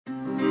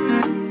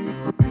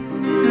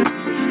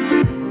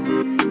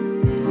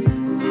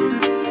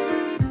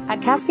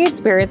Cascade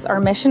Spirits, our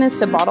mission is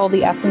to bottle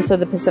the essence of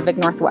the Pacific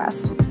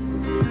Northwest.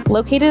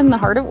 Located in the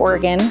heart of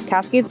Oregon,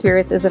 Cascade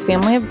Spirits is a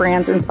family of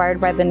brands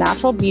inspired by the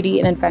natural beauty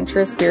and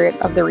adventurous spirit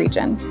of the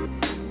region.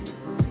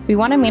 We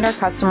want to meet our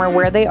customer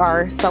where they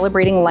are,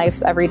 celebrating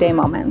life's everyday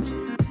moments.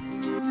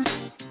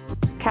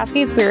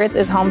 Cascade Spirits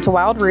is home to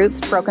Wild Roots,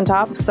 Broken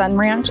Top, Sun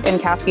Ranch,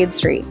 and Cascade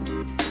Street.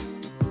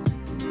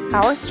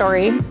 Our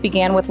story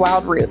began with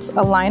Wild Roots,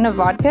 a line of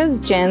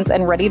vodkas, gins,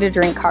 and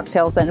ready-to-drink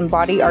cocktails that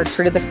embody our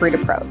true-to-the-fruit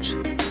approach.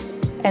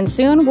 And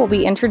soon, we'll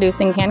be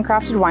introducing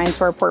handcrafted wines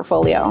to our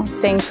portfolio,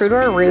 staying true to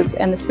our roots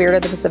and the spirit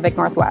of the Pacific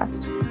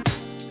Northwest.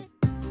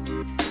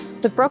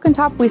 With Broken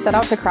Top, we set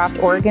out to craft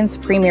Oregon's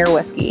premier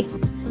whiskey.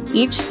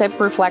 Each sip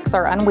reflects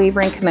our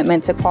unwavering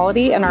commitment to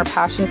quality and our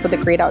passion for the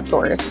great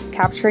outdoors,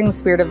 capturing the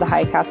spirit of the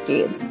high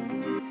Cascades.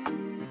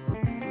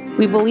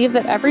 We believe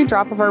that every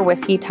drop of our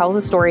whiskey tells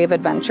a story of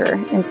adventure,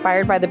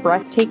 inspired by the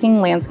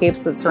breathtaking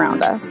landscapes that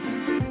surround us.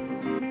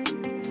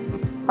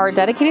 Our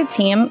dedicated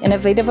team,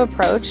 innovative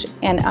approach,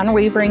 and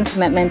unwavering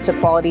commitment to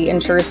quality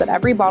ensures that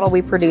every bottle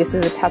we produce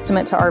is a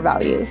testament to our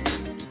values.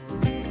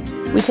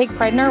 We take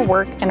pride in our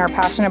work and are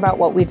passionate about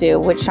what we do,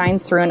 which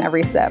shines through in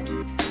every sip.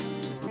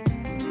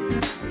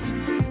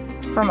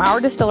 From our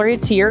distillery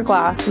to your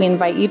glass, we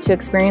invite you to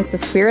experience the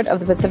spirit of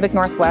the Pacific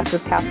Northwest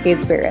with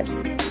Cascade Spirits.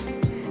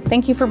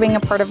 Thank you for being a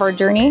part of our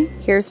journey.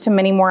 Here's to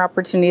many more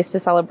opportunities to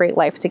celebrate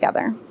life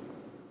together.